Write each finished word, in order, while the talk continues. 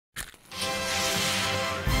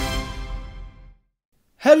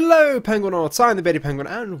Hello Penguinauts, I'm the Beardy Penguin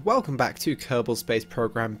and welcome back to Kerbal's space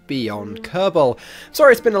program Beyond Kerbal.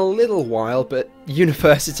 Sorry it's been a little while, but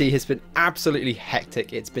university has been absolutely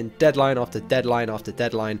hectic. It's been deadline after deadline after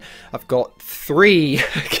deadline. I've got 3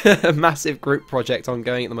 massive group projects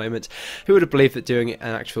ongoing at the moment. Who would have believed that doing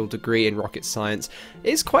an actual degree in rocket science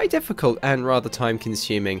is quite difficult and rather time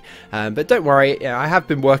consuming. But don't worry, I have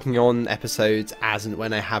been working on episodes as and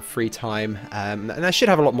when I have free time, and I should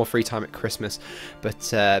have a lot more free time at Christmas.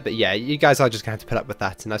 But yeah, you guys are just going to have to put up with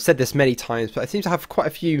that. And I've said this many times, but I seem to have quite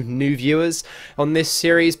a few new viewers on this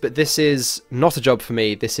series. But this is not a job for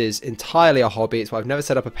me. This is entirely a hobby. It's why I've never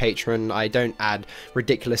set up a Patreon. I don't add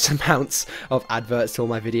ridiculous amounts of adverts to all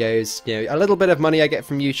my videos. You know, a little bit of money I get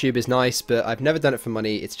from YouTube is nice, but I've never done it for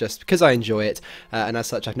money. It's just because I enjoy it. And as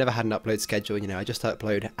such, I've never had an upload schedule. You know, I just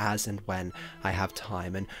upload as and when I have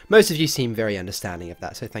time. And most of you seem very understanding of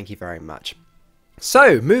that. So thank you very much.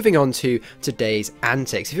 So, moving on to today's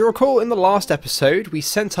antics. If you recall, in the last episode, we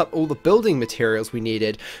sent up all the building materials we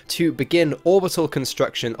needed to begin orbital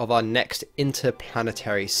construction of our next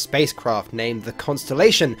interplanetary spacecraft named the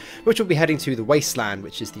Constellation, which will be heading to the Wasteland,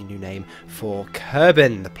 which is the new name for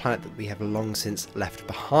Kerbin, the planet that we have long since left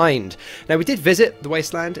behind. Now, we did visit the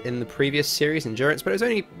Wasteland in the previous series, Endurance, but it was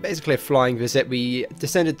only basically a flying visit. We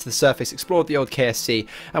descended to the surface, explored the old KSC,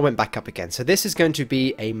 and went back up again. So this is going to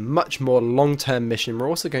be a much more long-term mission. We're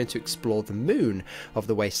also going to explore the moon of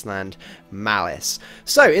the Wasteland, Malice.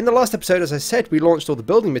 So in the last episode, as I said, we launched all the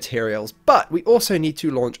building materials, but we also need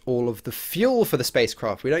to launch all of the fuel for the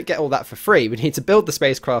spacecraft. We don't get all that for free. We need to build the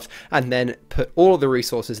spacecraft and then put all of the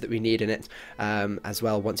resources that we need in it as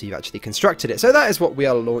well once you've actually constructed it. So that is what we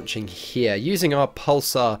are launching here using our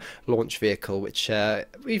Pulsar launch vehicle, which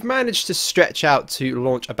we've managed to stretch out to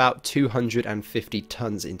launch about 250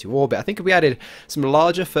 tons into orbit. I think if we added some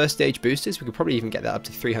larger first stage boosters, we could probably even get that up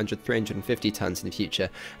to 350 tons in the future,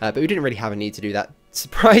 but we didn't really have a need to do that.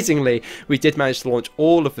 Surprisingly, we did manage to launch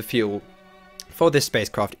all of the fuel for this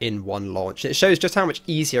spacecraft in one launch. It shows just how much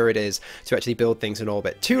easier it is to actually build things in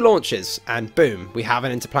orbit. 2 launches and boom, we have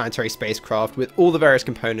an interplanetary spacecraft with all the various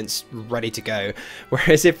components ready to go.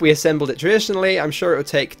 Whereas if we assembled it traditionally, I'm sure it would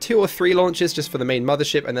take 2 or 3 launches just for the main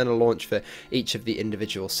mothership and then a launch for each of the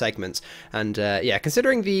individual segments. And yeah,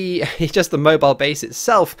 considering just the mobile base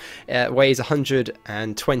itself weighs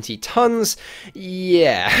 120 tons,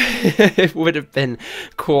 yeah, it would have been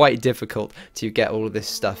quite difficult to get all of this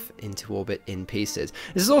stuff into orbit in pieces.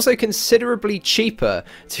 This is also considerably cheaper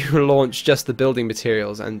to launch just the building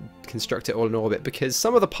materials and construct it all in orbit, because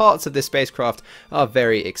some of the parts of this spacecraft are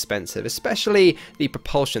very expensive, especially the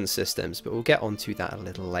propulsion systems, but we'll get onto that a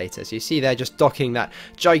little later. So you see there just docking that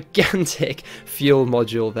gigantic fuel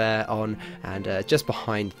module there on, and just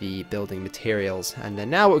behind the building materials. And then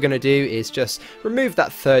now what we're going to do is just remove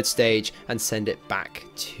that 3rd stage and send it back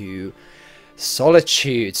to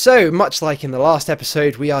Solitude. So much like in the last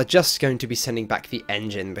episode, we are just going to be sending back the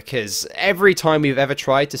engine, because every time we've ever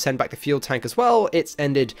tried to send back the fuel tank as well, it's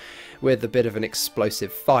ended with a bit of an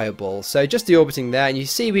explosive fireball. So just deorbiting there, and you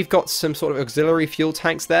see we've got some sort of auxiliary fuel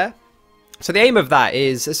tanks there. So the aim of that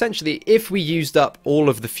is essentially, if we used up all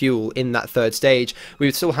of the fuel in that 3rd stage, we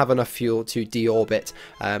would still have enough fuel to deorbit,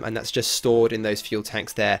 and that's just stored in those fuel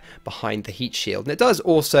tanks there behind the heat shield. And it does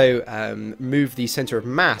also move the center of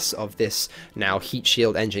mass of this now heat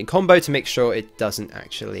shield engine combo to make sure it doesn't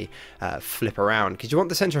actually flip around, because you want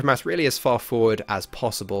the center of mass really as far forward as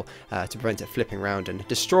possible to prevent it flipping around and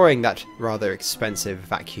destroying that rather expensive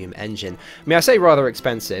vacuum engine. I mean, I say rather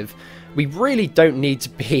expensive. We really don't need to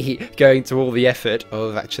be going to all the effort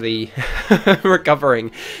of actually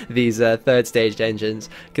recovering these 3rd stage engines,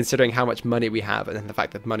 considering how much money we have and the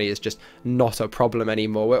fact that money is just not a problem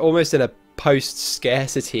anymore. We're almost in a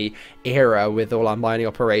post-scarcity era with all our mining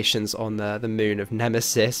operations on the moon of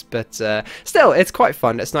Nemesis, but still, it's quite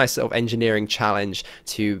fun. It's a nice sort of engineering challenge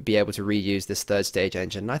to be able to reuse this 3rd stage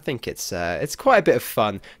engine. I think it's quite a bit of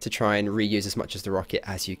fun to try and reuse as much as the rocket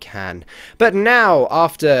as you can. But now,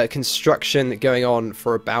 after construction going on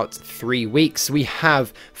for about 3 weeks, we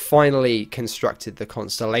have finally constructed the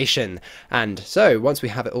Constellation. And so, once we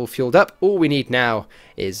have it all fueled up, all we need now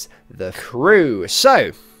is the crew.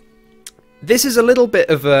 So this is a little bit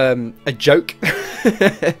of a joke,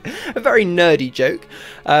 a very nerdy joke,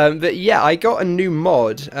 but yeah, I got a new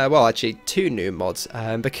mod, well actually 2 new mods,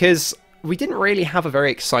 because we didn't really have a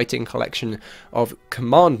very exciting collection of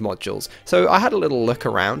command modules. So I had a little look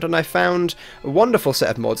around and I found a wonderful set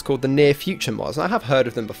of mods called the Near Future mods. And I have heard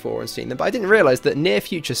of them before and seen them, but I didn't realise that Near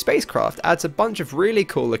Future Spacecraft adds a bunch of really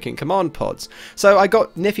cool looking command pods. So I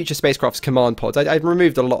got Near Future Spacecraft's command pods. I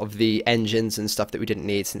removed a lot of the engines and stuff that we didn't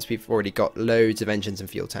need since we've already got loads of engines and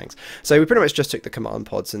fuel tanks. So we pretty much just took the command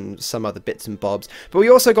pods and some other bits and bobs. But we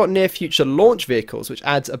also got Near Future launch vehicles, which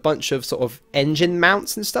adds a bunch of sort of engine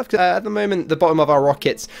mounts and stuff. At the moment, the bottom of our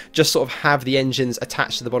rockets just sort of have the engines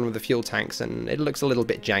attached to the bottom of the fuel tanks, and it looks a little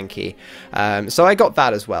bit janky. So I got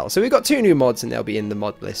that as well. So we've got 2 new mods, and they'll be in the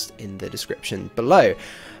mod list in the description below.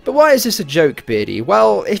 But why is this a joke, Beardy?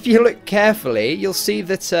 Well, if you look carefully, you'll see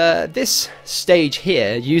that this stage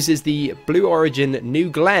here uses the Blue Origin New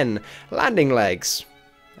Glenn landing legs.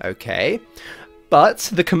 Okay. But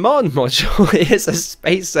the command module is a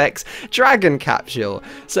SpaceX Dragon capsule.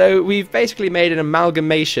 So we've basically made an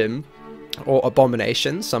amalgamation, or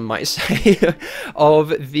abomination, some might say,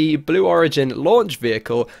 of the Blue Origin launch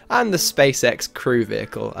vehicle and the SpaceX crew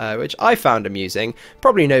vehicle, which I found amusing.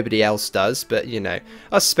 Probably nobody else does, but you know,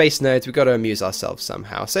 us space nerds, we've got to amuse ourselves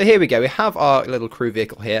somehow. So here we go, we have our little crew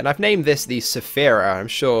vehicle here, and I've named this the Saphira. I'm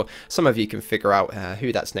sure some of you can figure out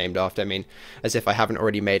who that's named after. I mean, as if I haven't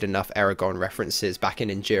already made enough Aragon references back in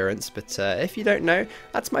Endurance, but if you don't know,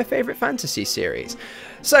 that's my favourite fantasy series.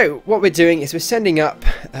 So what we're doing is we're sending up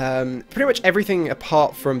pretty much everything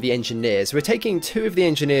apart from the engineers. We're taking 2 of the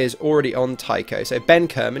engineers already on Tycho. So Ben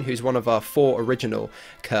Kerman, who's one of our 4 original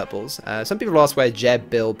Kerbals. Some people ask where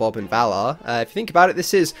Jeb, Bill, Bob and Val are. If you think about it,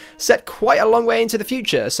 this is set quite a long way into the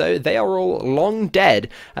future, so they are all long dead.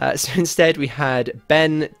 So instead we had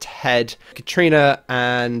Ben, Ted, Katrina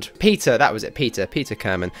and Peter. That was it, Peter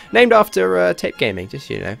Kerman. Named after Tape Gaming, just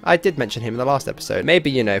so you know. I did mention him in the last episode.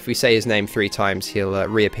 Maybe, you know, if we say his name 3 times, he'll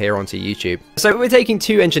reappear onto YouTube. So we're taking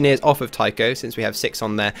 2 engineers off of Tycho since we have 6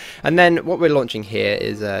 on there, and then what we're launching here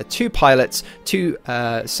is 2 pilots, 2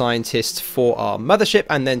 scientists for our mothership,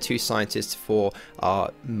 and then 2 scientists for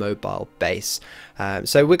our mobile base.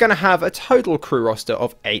 So we're going to have a total crew roster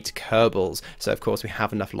of 8 Kerbals. So of course we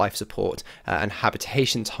have enough life support and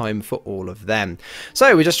habitation time for all of them.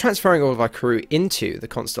 So we're just transferring all of our crew into the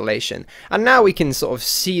Constellation, and now we can sort of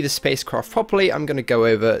see the spacecraft properly. I'm going to go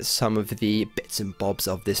over some of the bits and bobs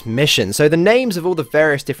of this mission. So the names of all the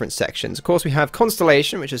various different sections. Of course we have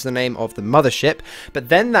Constellation, which is the name of the mothership, but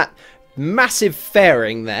then that massive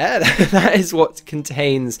fairing there, that is what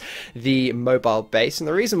contains the mobile base. And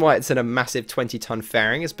the reason why it's in a massive 20-ton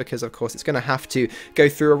fairing is because of course it's going to have to go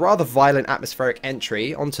through a rather violent atmospheric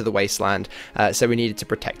entry onto the wasteland, so we needed to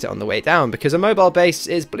protect it on the way down, because a mobile base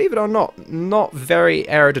is, believe it or not very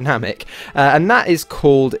aerodynamic, and that is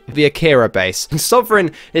called the Akira base.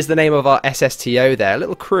 Sovereign is the name of our SSTO there, a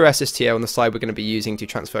little crew SSTO on the side we're going to be using to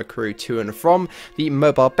transfer crew to and from the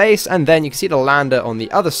mobile base. And then you can see the lander on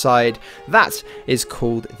the other side. That is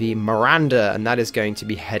called the Miranda, and that is going to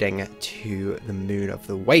be heading to the moon of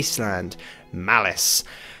the wasteland, Malice.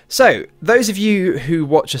 So, those of you who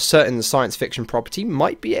watch a certain science fiction property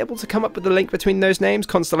might be able to come up with the link between those names,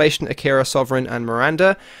 Constellation, Akira, Sovereign and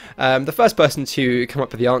Miranda. The first person to come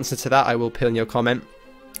up with the answer to that, I will pin your comment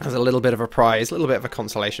as a little bit of a prize, a little bit of a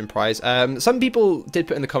consolation prize. Some people did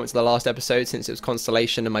put in the comments of the last episode, since it was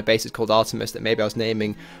Constellation and my base is called Artemis, that maybe I was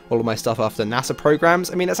naming all of my stuff after NASA programs.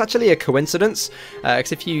 I mean, that's actually a coincidence,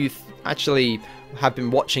 because if you actually have been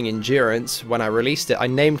watching Endurance, when I released it, I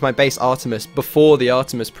named my base Artemis before the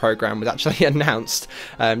Artemis program was actually announced,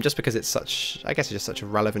 just because it's such, I guess it's just such a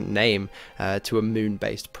relevant name to a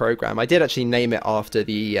moon-based program. I did actually name it after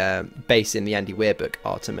the base in the Andy Weir book,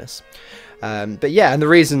 Artemis. But yeah, and the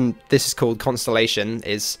reason this is called Constellation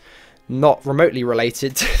is not remotely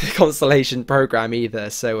related to the Constellation program either,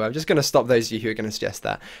 so I'm just going to stop those of you who are going to suggest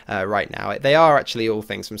that right now. They are actually all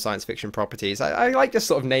things from science fiction properties. I like this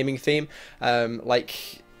sort of naming theme,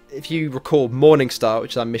 like if you recall Morning Star,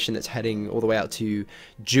 which is our mission that's heading all the way out to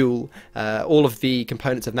Joule, all of the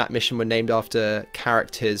components of that mission were named after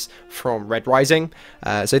characters from Red Rising.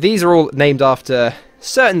 So these are all named after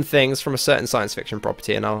certain things from a certain science fiction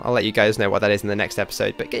property, and I'll let you guys know what that is in the next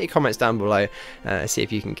episode, but get your comments down below, see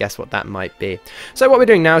if you can guess what that might be. So what we're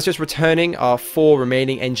doing now is just returning our 4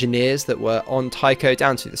 remaining engineers that were on Tycho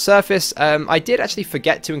down to the surface. I did actually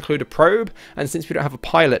forget to include a probe, and since we don't have a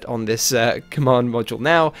pilot on this command module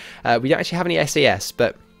now, we don't actually have any SAS,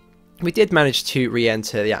 but we did manage to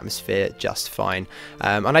re-enter the atmosphere just fine.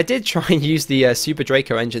 And I did try and use the Super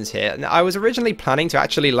Draco engines here. And I was originally planning to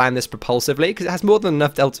actually land this propulsively because it has more than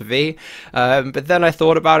enough Delta V. But then I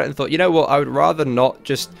thought about it and thought, you know what, I would rather not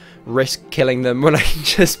just risk killing them when I can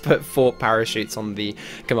just put 4 parachutes on the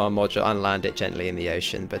command module and land it gently in the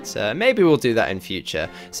ocean. But maybe we'll do that in future,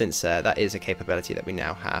 since that is a capability that we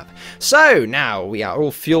now have. So now we are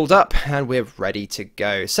all fueled up and we're ready to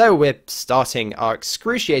go. So we're starting our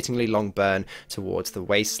excruciatingly long burn towards the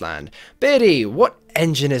wasteland. Beardy, what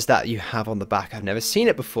engine is that you have on the back? I've never seen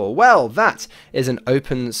it before. Well, that is an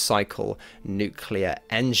open cycle nuclear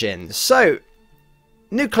engine. So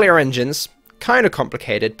nuclear engines, kind of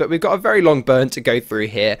complicated, but we've got a very long burn to go through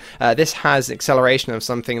here. This has an acceleration of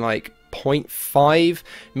something like 0.5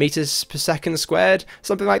 meters per second squared,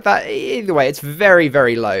 something like that. Either way, it's very,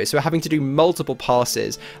 very low. So we're having to do multiple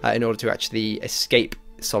passes in order to actually escape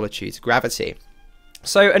Solitude's gravity.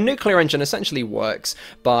 So a nuclear engine essentially works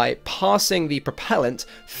by passing the propellant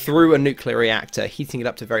through a nuclear reactor, heating it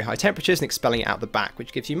up to very high temperatures and expelling it out the back,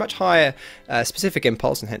 which gives you much higher specific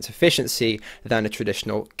impulse and hence efficiency than a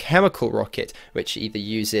traditional chemical rocket, which either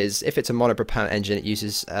uses, if it's a monopropellant engine, it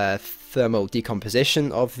uses thermal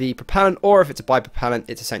decomposition of the propellant, or if it's a bipropellant,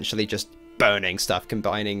 it's essentially just burning stuff,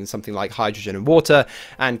 combining something like hydrogen and water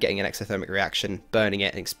and getting an exothermic reaction, burning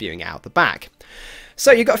it and spewing it out the back.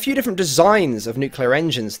 So you've got a few different designs of nuclear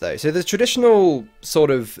engines though. So the traditional sort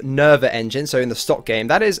of Nerva engine, so in the stock game,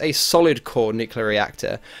 that is a solid core nuclear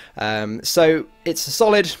reactor. So it's a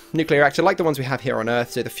solid nuclear reactor like the ones we have here on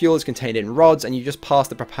Earth. So the fuel is contained in rods and you just pass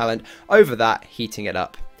the propellant over that, heating it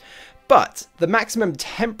up. But the maximum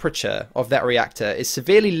temperature of that reactor is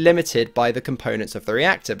severely limited by the components of the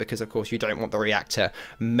reactor, because of course you don't want the reactor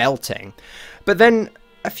melting. But then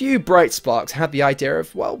a few bright sparks had the idea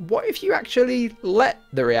of, well, what if you actually let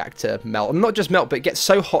the reactor melt? And not just melt, but get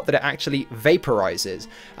so hot that it actually vaporizes.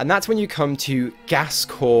 And that's when you come to gas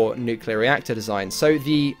core nuclear reactor design. So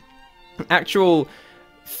the actual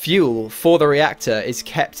fuel for the reactor is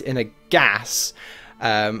kept in a gas,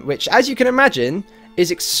 which, as you can imagine, is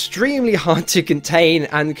extremely hard to contain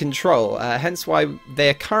and control, hence why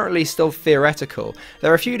they're currently still theoretical. There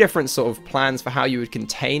are a few different sort of plans for how you would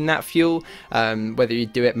contain that fuel, whether you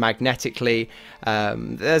do it magnetically.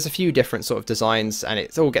 There's a few different sort of designs and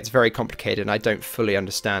it all gets very complicated and I don't fully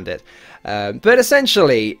understand it. But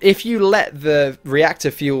essentially, if you let the reactor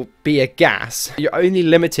fuel be a gas, you're only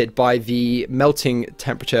limited by the melting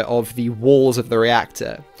temperature of the walls of the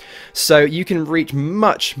reactor. So you can reach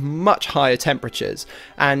much, much higher temperatures,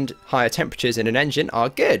 and higher temperatures in an engine are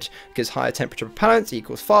good, because higher temperature propellant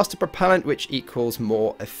equals faster propellant, which equals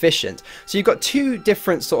more efficient. So you've got two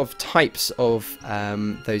different sort of types of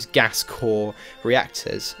those gas core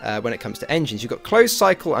reactors when it comes to engines. You've got closed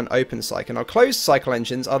cycle and open cycle. Now, closed cycle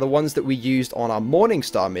engines are the ones that we used on our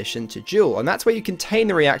Morningstar mission to Joule, and that's where you contain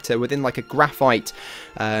the reactor within like a graphite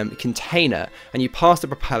container, and you pass the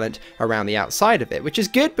propellant around the outside of it, which is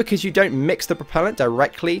good because you don't mix the propellant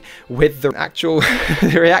directly with the actual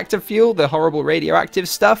reactor fuel, the horrible radioactive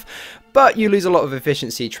stuff, but you lose a lot of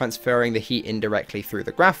efficiency transferring the heat indirectly through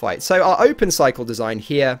the graphite. So our open cycle design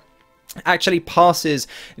here actually passes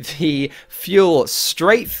the fuel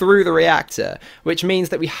straight through the reactor, which means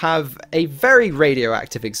that we have a very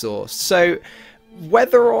radioactive exhaust. So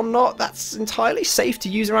whether or not that's entirely safe to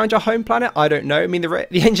use around your home planet, I don't know. I mean,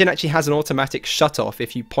 the engine actually has an automatic shut-off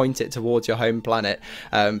if you point it towards your home planet,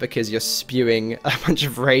 because you're spewing a bunch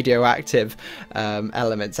of radioactive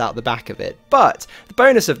elements out the back of it. But the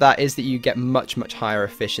bonus of that is that you get much, much higher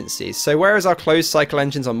efficiency. So whereas our closed cycle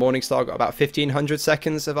engines on Morningstar got about 1500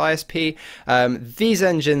 seconds of ISP, these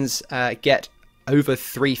engines get over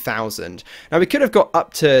 3,000. Now, we could have got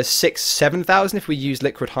up to 6,000-7,000 if we used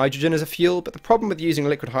liquid hydrogen as a fuel, but the problem with using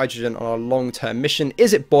liquid hydrogen on a long-term mission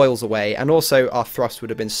is it boils away, and also our thrust would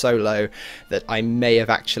have been so low that I may have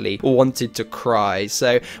actually wanted to cry.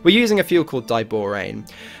 So we're using a fuel called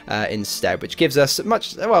diborane instead, which gives us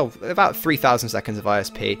much, well, about 3,000 seconds of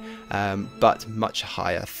ISP, but much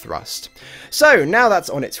higher thrust. So now that's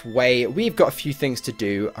on its way, we've got a few things to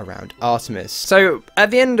do around Artemis. So at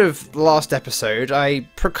the end of the last episode, I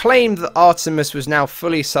proclaimed that Artemis was now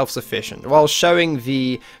fully self-sufficient while showing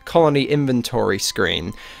the colony inventory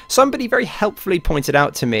screen. Somebody very helpfully pointed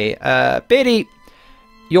out to me, Beardy,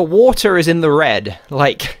 your water is in the red,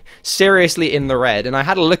 like seriously in the red. And I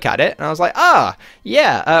had a look at it and I was like,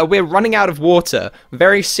 yeah, we're running out of water,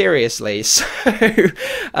 very seriously. So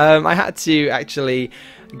I had to actually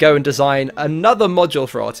go and design another module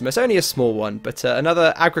for Artemis, only a small one, but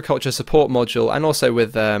another agriculture support module, and also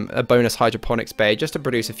with a bonus hydroponics bay, just to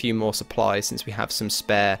produce a few more supplies since we have some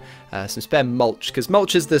spare mulch, because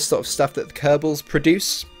mulch is the sort of stuff that the Kerbals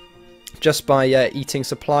produce. just by eating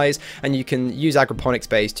supplies, and you can use agroponics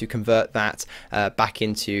bays to convert that back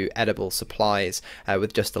into edible supplies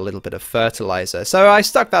with just a little bit of fertilizer. So I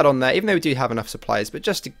stuck that on there, even though we do have enough supplies, but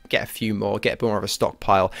just to get a few more, get a bit more of a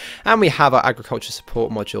stockpile. And we have our agriculture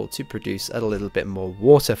support module to produce a little bit more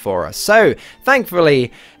water for us. So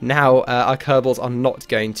thankfully now our Kerbals are not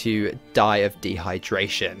going to die of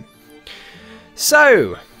dehydration.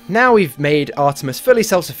 So now we've made Artemis fully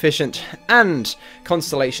self-sufficient and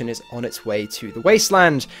Constellation is on its way to the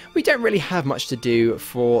wasteland. We don't really have much to do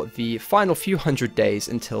for the final few hundred days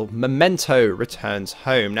until Memento returns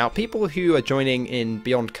home. Now, people who are joining in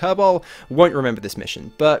Beyond Kerbal won't remember this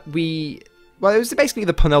mission, but well, it was basically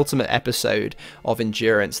the penultimate episode of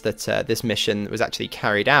Endurance that this mission was actually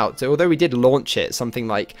carried out. So although we did launch it something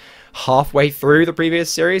like halfway through the previous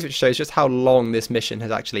series, which shows just how long this mission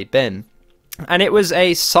has actually been. And it was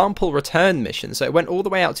a sample return mission, so it went all the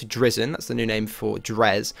way out to Drizzen, that's the new name for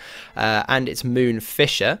Drez, and its moon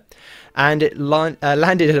Fisher, and it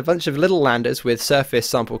landed at a bunch of little landers with surface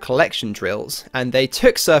sample collection drills, and they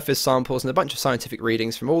took surface samples and a bunch of scientific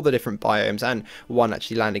readings from all the different biomes, and one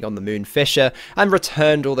actually landing on the moon Fisher, and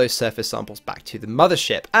returned all those surface samples back to the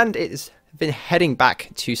mothership, and it's been heading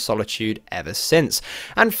back to Solitude ever since.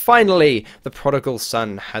 And finally, the prodigal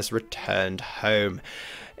son has returned home.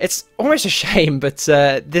 It's almost a shame, but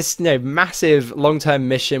this massive long-term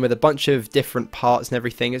mission with a bunch of different parts and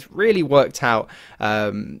everything has really worked out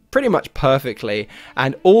pretty much perfectly,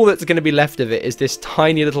 and all that's going to be left of it is this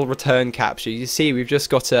tiny little return capsule. You see, we've just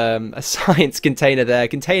got a science container there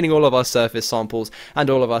containing all of our surface samples and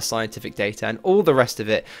all of our scientific data, and all the rest of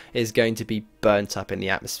it is going to be burnt up in the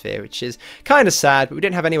atmosphere, which is kind of sad, but we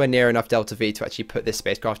didn't have anywhere near enough Delta V to actually put this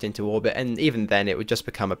spacecraft into orbit, and even then it would just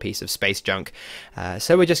become a piece of space junk.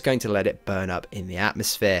 So we're just going to let it burn up in the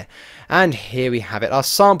atmosphere. And here we have it, our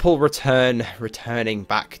sample returning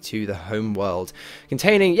back to the home world,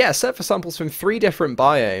 containing, surface samples from 3 different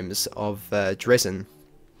biomes of Drizzen,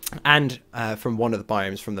 and from one of the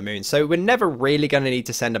biomes from the moon. So we're never really going to need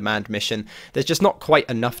to send a manned mission. There's just not quite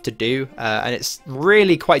enough to do, and it's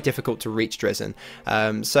really quite difficult to reach Drizzen.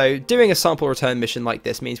 So doing a sample return mission like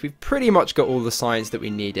this means we've pretty much got all the science that we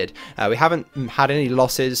needed. We haven't had any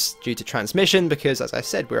losses due to transmission because, as I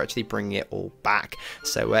said, we're actually bringing it all back.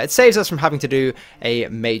 So it saves us from having to do a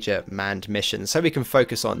major manned mission, so we can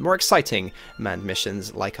focus on more exciting manned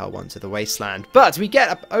missions like our one to the wasteland. But we get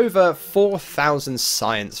up over 4,000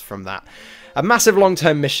 science from that. A massive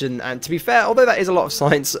long-term mission, and to be fair, although that is a lot of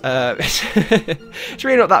science, it's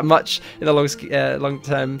really not that much in the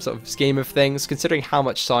long-term sort of scheme of things, considering how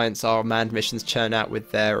much science our manned missions churn out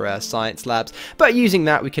with their science labs. But using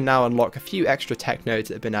that, we can now unlock a few extra tech nodes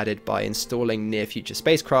that have been added by installing near-future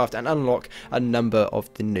spacecraft, and unlock a number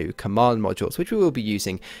of the new command modules, which we will be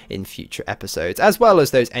using in future episodes, as well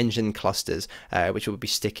as those engine clusters, which will be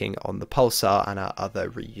sticking on the Pulsar and our other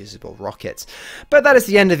reusable rockets. But that is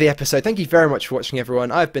the end of the episode. Thank you very much for watching,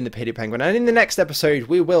 everyone. I've been the Beardy Penguin, and in the next episode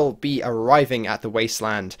we will be arriving at the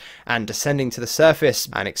wasteland and descending to the surface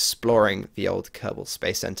and exploring the old Kerbal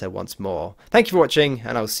Space Center once more. Thank you for watching,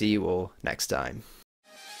 and I'll see you all next time.